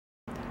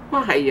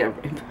Hi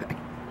everybody.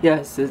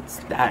 Yes, it's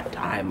that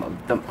time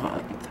of the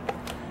month.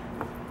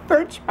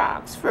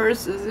 Brichbox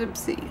versus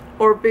Ipsy.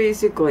 Or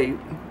basically,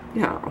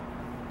 you know,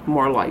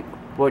 more like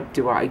what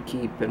do I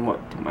keep and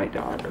what do my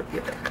daughter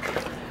get.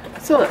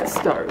 So let's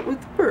start with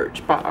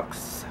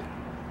Brichbox.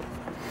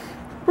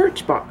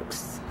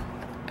 Brichbox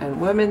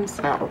and Women's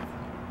Health.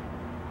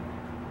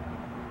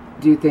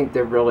 Do you think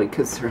they're really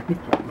concerned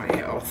about my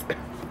health?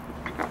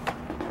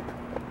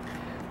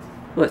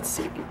 Let's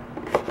see.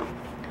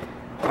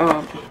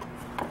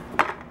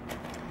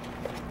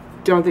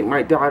 Don't think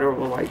my daughter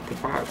will like the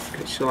box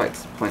because she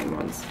likes the plain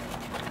ones.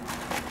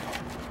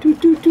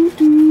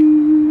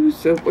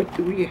 So what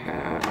do we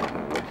have?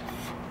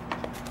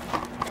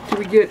 Do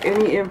we get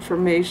any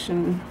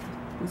information?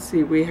 Let's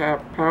see, we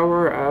have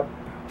Power Up,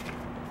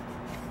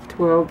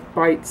 12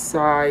 bite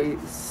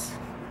size.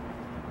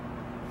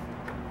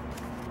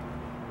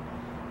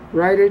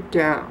 Write it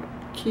down.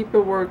 Keep a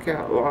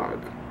workout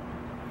log.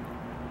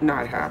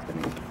 Not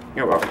happening.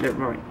 Oh well, never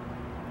mind.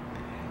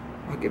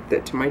 I'll give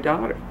that to my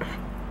daughter.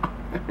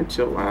 And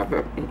she'll laugh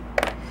at me.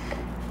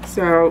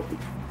 So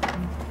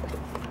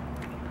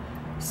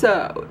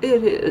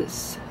it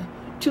is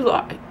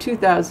July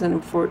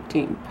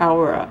 2014.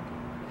 Power Up.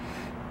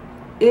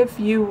 If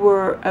you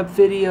were a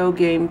video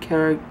game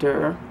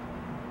character,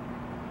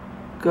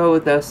 go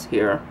with us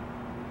here.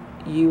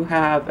 You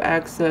have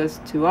access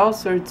to all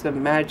sorts of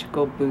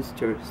magical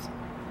boosters.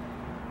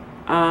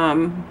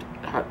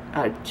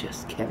 I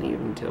just can't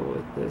even deal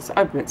with this.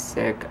 I've been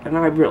sick, and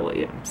I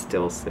really am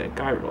still sick.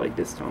 I really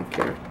just don't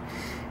care.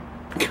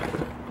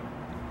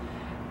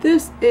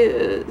 This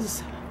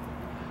is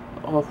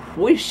a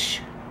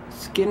Wish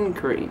skin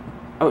cream.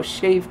 Oh,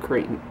 shave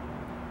cream.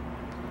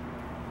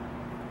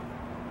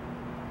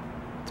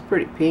 It's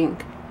pretty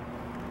pink.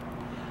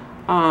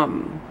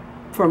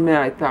 For me,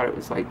 I thought it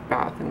was like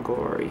Bath and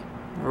Glory,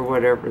 or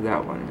whatever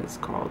that one is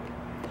called.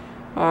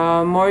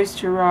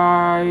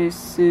 Moisturize,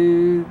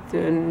 soothe,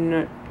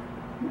 and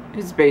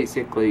it's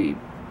basically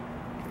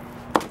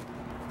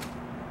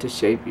to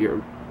shape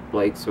your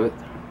legs with.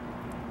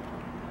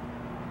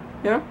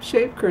 Yeah,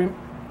 shave cream.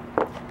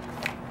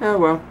 Oh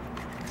well.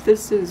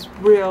 This is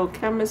Real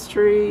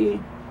Chemistry.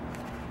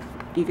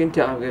 You can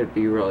tell I'm going to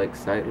be really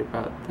excited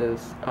about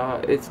this.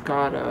 It's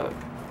got a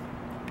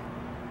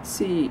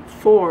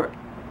for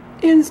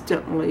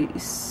instantly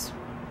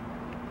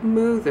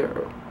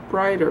smoother,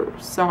 brighter,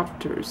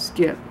 softer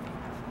skin.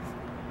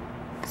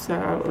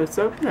 So let's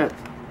open it.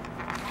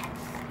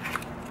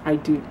 I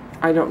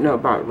don't know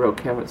about Real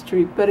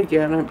Chemistry, but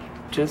again, I'm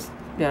just,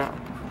 yeah,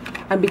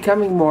 I'm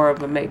becoming more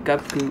of a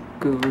makeup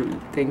guru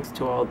thanks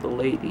to all the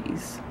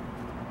ladies.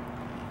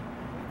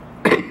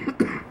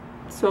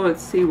 So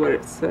let's see what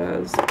it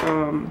says.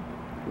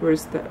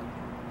 Where's that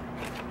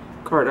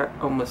card? I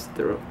almost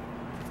threw.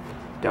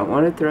 Don't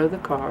want to throw the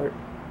card.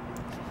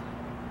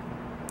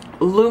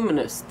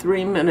 Luminous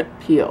 3-minute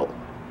peel.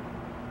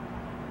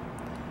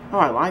 Oh,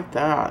 I like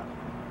that.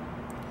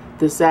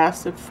 This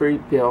acid-free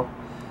peel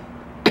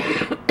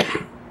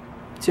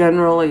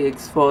generally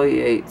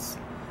exfoliates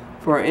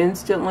for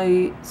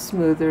instantly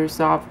smoother,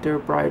 softer,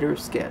 brighter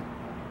skin.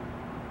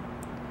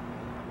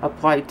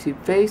 Apply to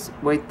face.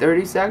 Wait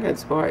 30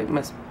 seconds. Boy, it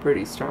must be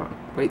pretty strong.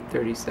 Wait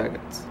 30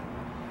 seconds.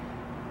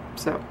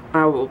 So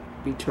I will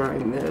be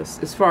trying this.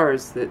 As far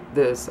as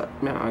this,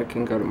 now I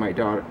can go to my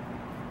daughter.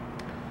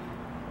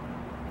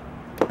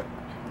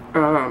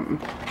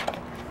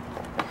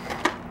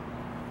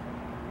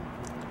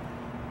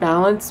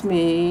 Balance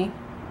Me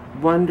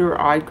Wonder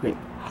Eye Cream.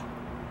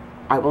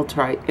 I will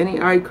try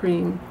any eye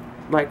cream.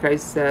 Like I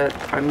said,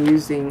 I'm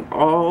using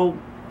all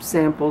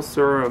sample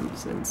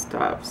serums and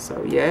stuff,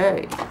 so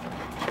yay.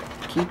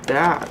 Keep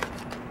that.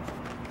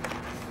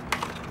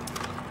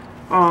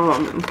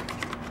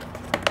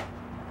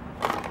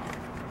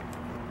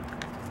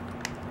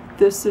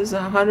 This is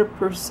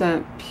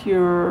 100%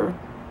 pure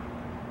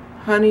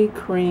honey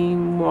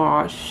cream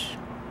wash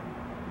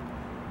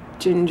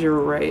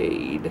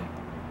gingerade.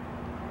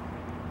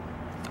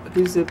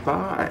 Who's it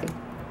by?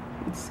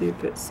 Let's see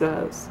if it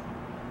says.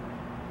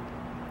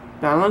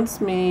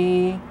 Balance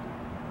Me,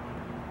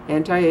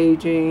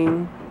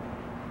 anti-aging.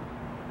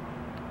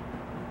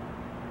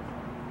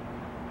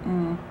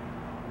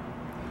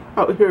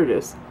 Oh, here it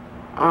is.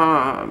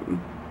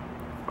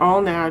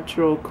 All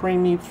natural,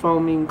 creamy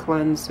foaming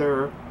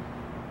cleanser.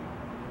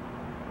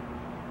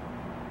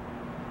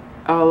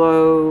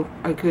 Aloe.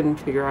 I couldn't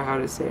figure out how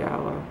to say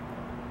aloe.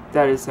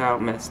 That is how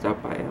messed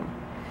up I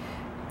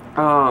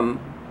am.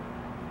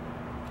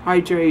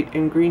 Hydrate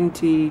and green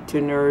tea to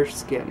nourish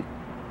skin.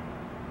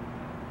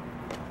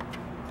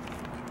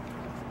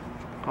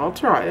 I'll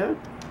try it.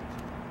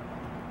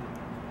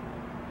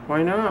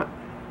 Why not?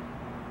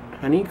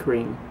 Honey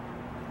cream.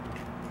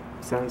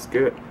 Sounds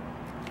good.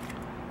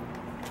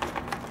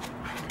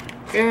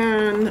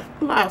 And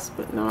last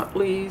but not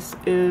least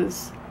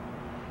is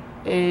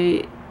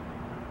a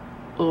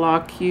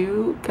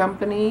LaQ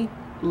Company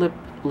lip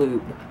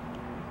lube.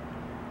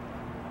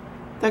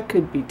 That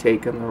could be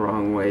taken the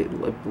wrong way,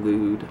 lip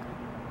lube.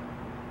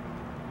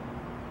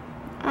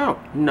 Oh,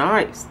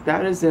 Nice.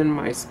 That is in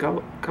my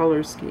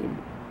color scheme.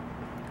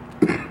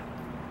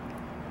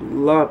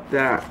 Love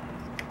that.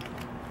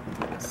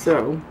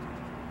 So,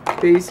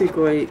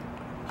 basically,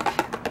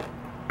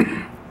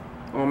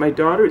 all my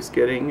daughter's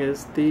getting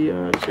is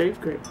the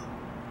shave cream.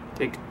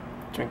 Take a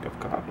drink of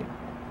coffee.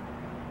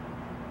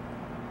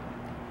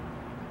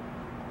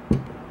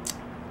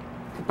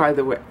 By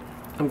the way,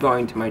 I'm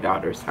going to my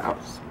daughter's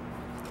house.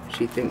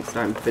 She thinks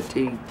I'm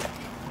fatigued.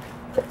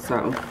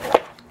 So,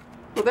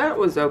 well, that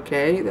was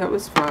okay. That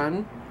was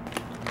fun.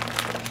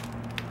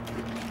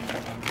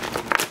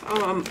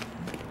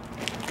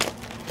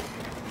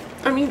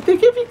 I mean, they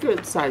give you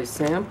good size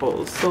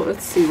samples, so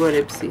let's see what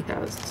Ipsy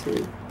has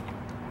too.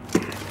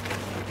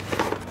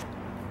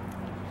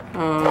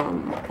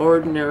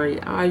 Ordinary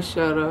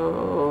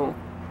eyeshadow.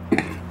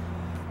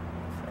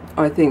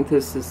 I think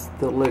this is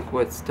the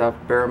liquid stuff,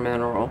 Bare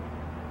Mineral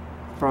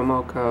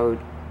promo code.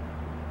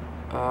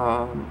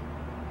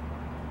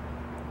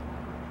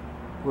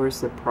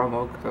 Where's the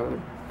promo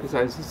code? Because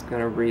I was just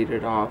going to read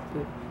it off.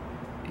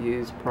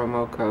 Use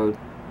promo code.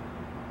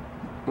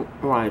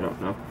 Well, I don't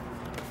know.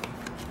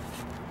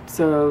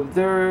 So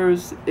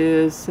theirs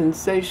is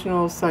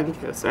Sensational Sun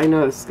Kiss. I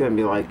know this is going to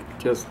be like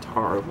just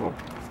horrible.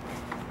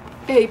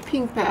 A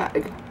pink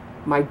bag.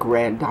 My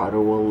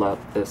granddaughter will love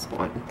this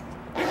one.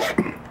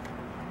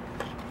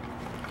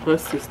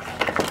 Let's just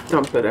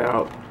dump it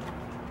out.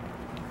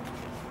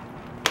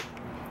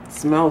 It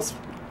smells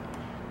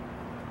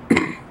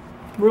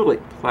really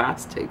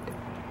plastic.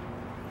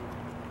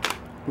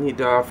 Need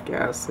to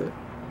off-gas it.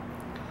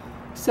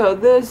 So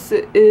this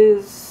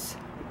is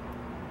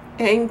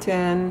Hang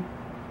 10.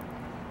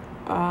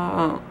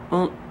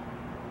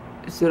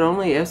 Is it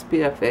only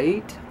SPF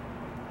 8?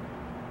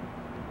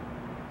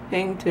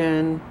 Hang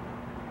 10.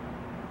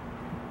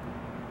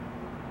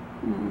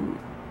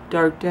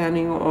 Dark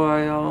tanning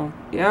oil.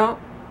 Yeah,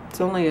 it's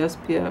only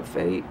SPF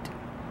 8.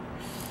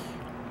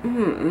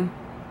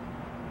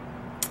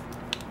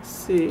 Let's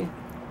see.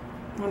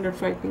 Wonder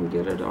if I can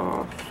get it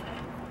off.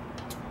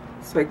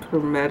 It's like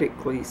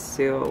hermetically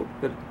sealed,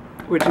 but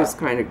which is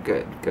kind of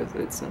good because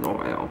it's an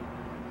oil.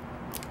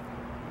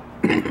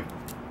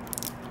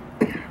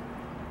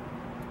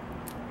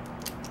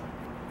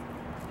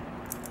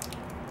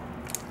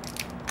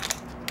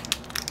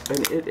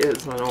 And it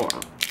is an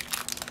oil.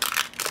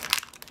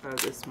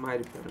 This might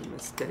have been a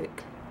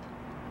mistake.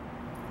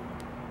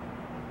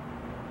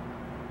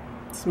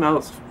 It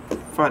smells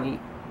funny.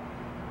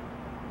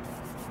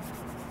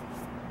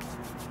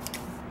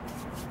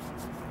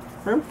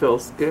 It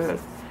feels good.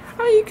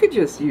 Oh, you could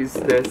just use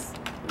this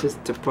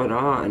just to put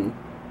on,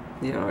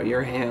 you know,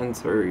 your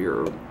hands or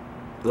your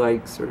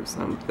legs or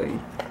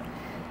something.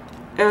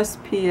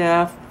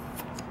 SPF.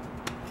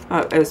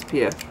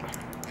 SPF.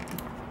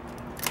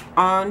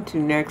 On to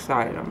next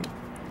item.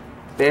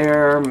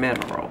 Bare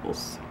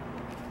Minerals.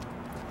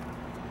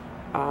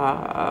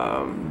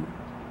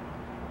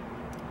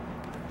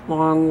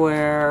 Long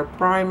wear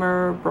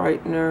primer,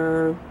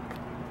 brightener.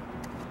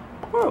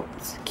 Oh,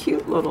 it's a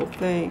cute little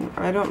thing.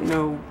 I don't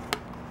know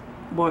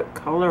what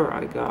color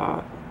I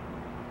got.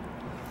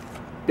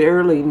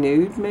 Barely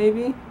Nude,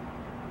 maybe?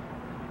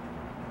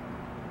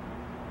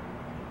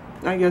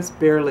 I guess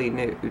Barely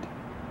Nude.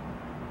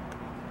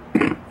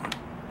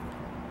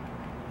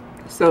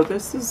 So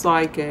this is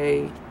like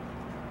a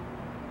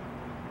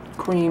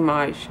cream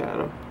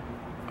eyeshadow.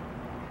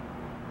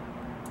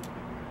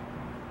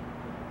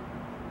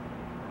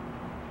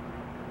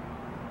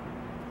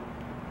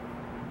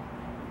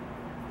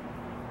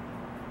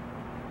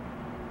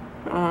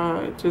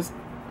 It just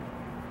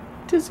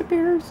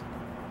disappears.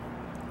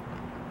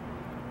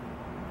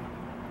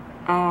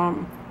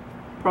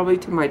 Probably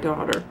to my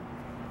daughter,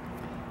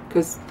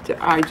 because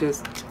I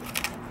just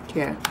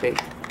can't fake.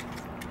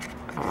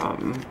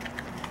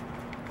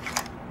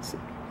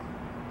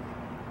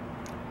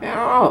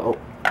 Oh,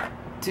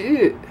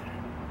 dude.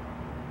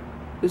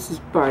 This is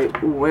by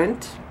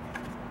Went.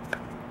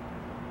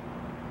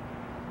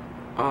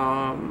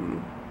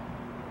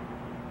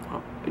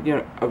 You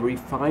know, a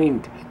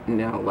refined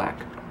nail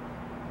lacquer.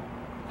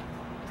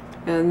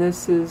 And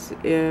this is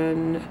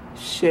in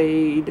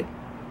shade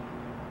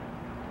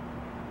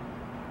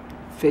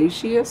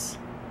Fascious.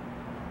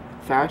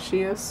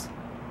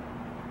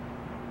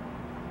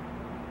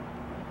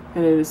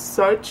 And it is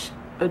such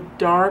a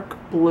dark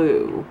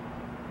blue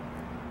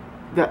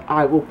that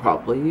I will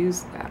probably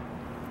use that.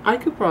 I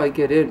could probably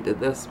get into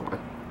this one.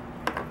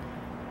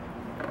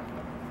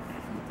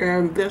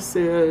 And this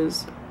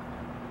is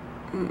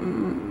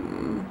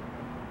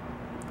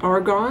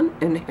Argan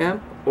and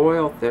Hemp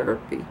Oil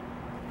Therapy.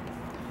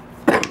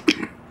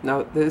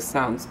 No, this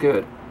sounds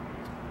good.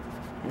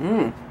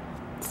 It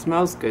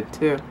smells good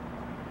too.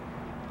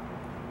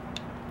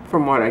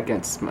 From what I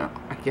can smell.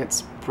 I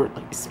can't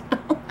really smell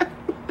that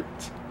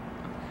much.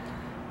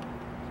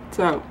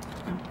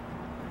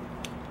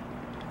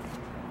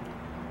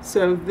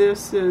 So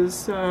this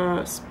is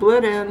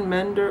Split End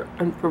Mender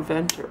and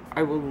Preventer.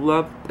 I will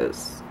love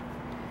this.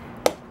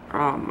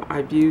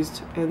 I've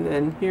used, and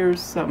then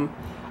here's some,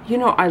 you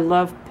know, I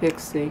love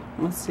Pixie.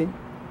 Let's see.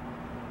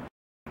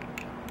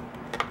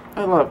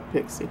 I love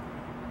Pixie.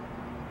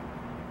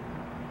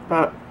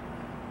 But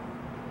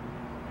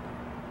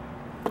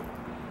I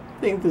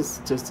think this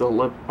is just a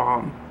lip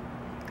balm.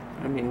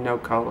 I mean, no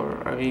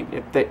color. I mean,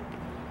 it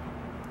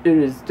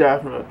is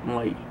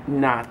definitely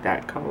not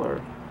that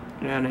color.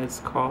 And it's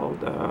called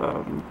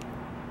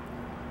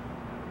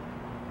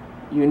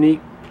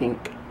Unique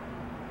Pink.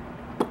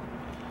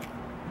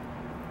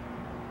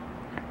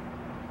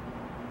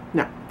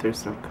 No,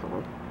 there's no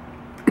color.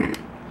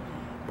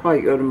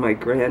 Probably go to my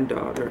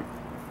granddaughter.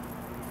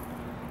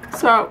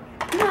 So,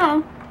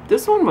 yeah,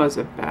 this one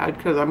wasn't bad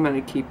because I'm going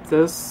to keep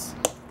this,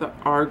 the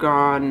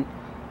Argan,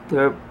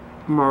 the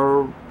Moravsky.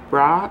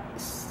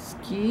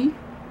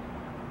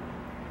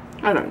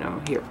 I don't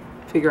know. Here,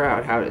 figure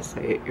out how to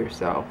say it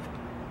yourself.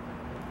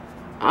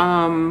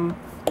 And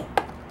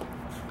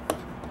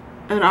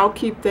I'll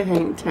keep the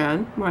hang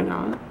 10. Why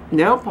not?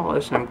 Nail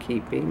polish I'm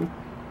keeping.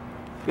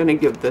 I'm going to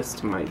give this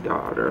to my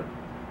daughter.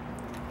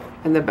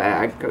 And the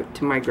bag go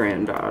to my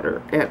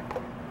granddaughter. And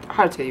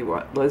I'll tell you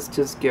what, let's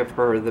just give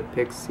her the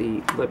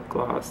Pixie lip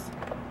gloss.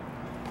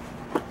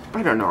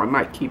 I don't know, I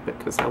might keep it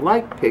because I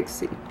like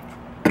Pixie.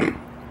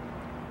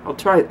 I'll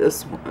try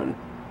this one.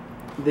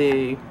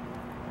 The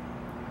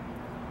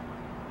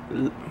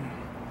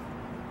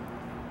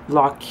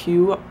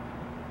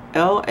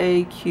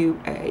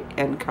L-A-Q-A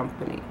and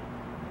Company.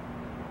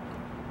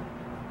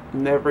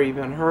 Never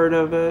even heard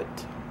of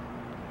it.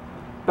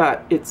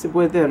 But it's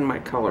within my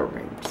color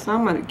range, so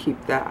I'm going to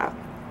keep that.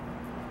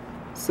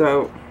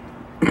 So,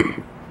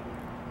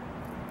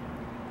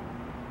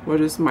 what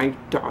does my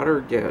daughter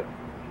get?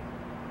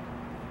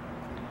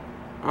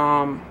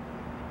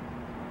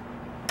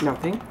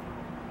 Nothing.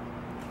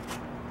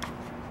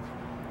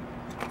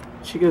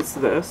 She gets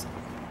this.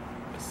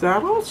 Is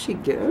that all she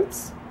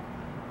gets?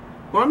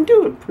 Well, I'm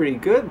doing pretty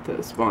good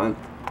this month.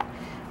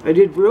 I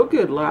did real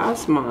good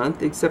last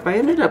month, except I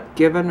ended up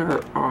giving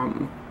her,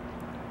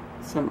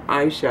 some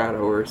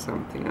eyeshadow or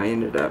something. I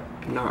ended up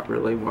not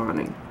really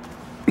wanting.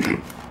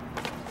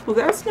 Well,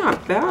 that's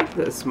not bad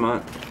this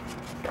month.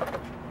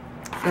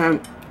 And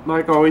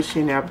like always, she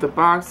didn't have the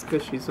box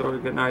because she's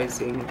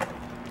organizing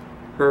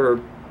her.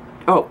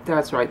 Oh,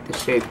 that's right, the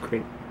shave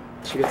cream.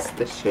 She gets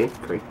the shave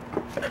cream.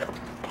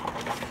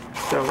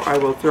 So I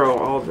will throw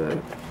all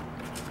the,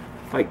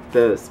 like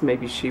this.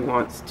 Maybe she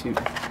wants to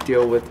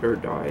deal with her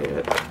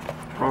diet.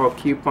 All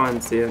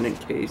coupons in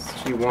case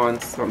she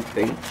wants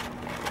something.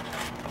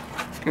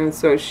 And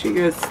so she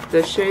gets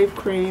the shave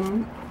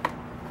cream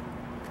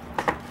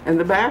and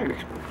the bag.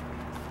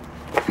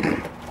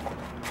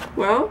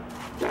 Well,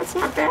 that's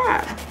not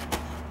bad.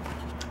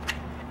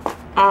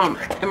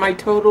 Am I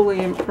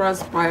totally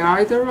impressed by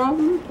either of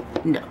them?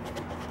 No.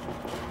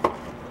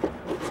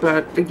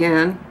 But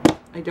again,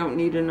 I don't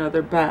need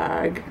another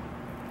bag.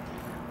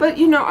 But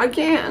you know,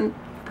 again,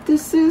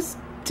 this is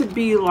to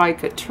be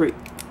like a treat.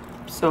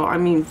 So, I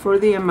mean, for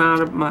the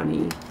amount of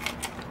money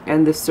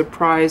and the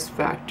surprise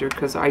factor,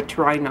 because I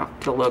try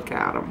not to look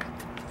at them.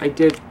 I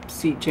did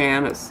see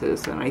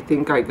Janice's, and I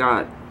think I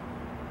got,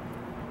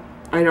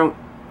 I don't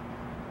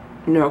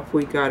know if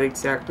we got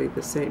exactly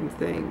the same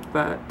thing,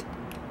 but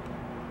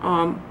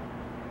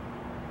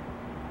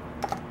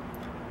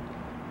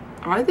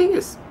I think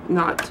it's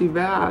not too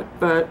bad,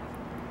 but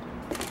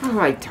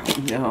I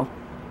don't know.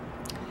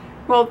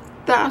 Well,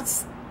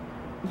 that's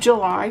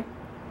July,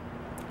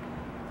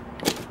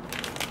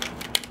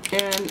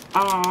 and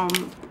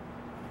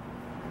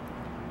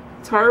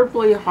it's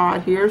horribly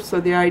hot here,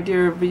 so the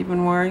idea of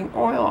even wearing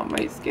oil on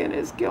my skin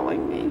is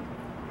killing me.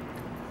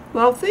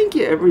 Well, thank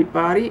you,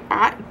 everybody.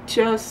 I'm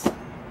sure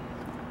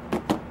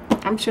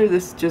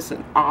this is just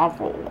an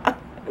awful one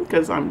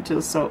because I'm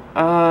just so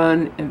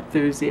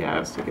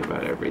unenthusiastic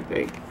about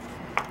everything.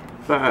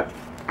 But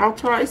I'll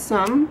try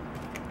some,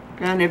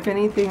 and if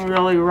anything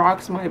really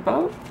rocks my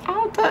boat,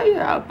 I'll tell you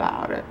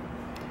about it.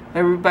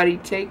 Everybody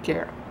take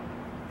care.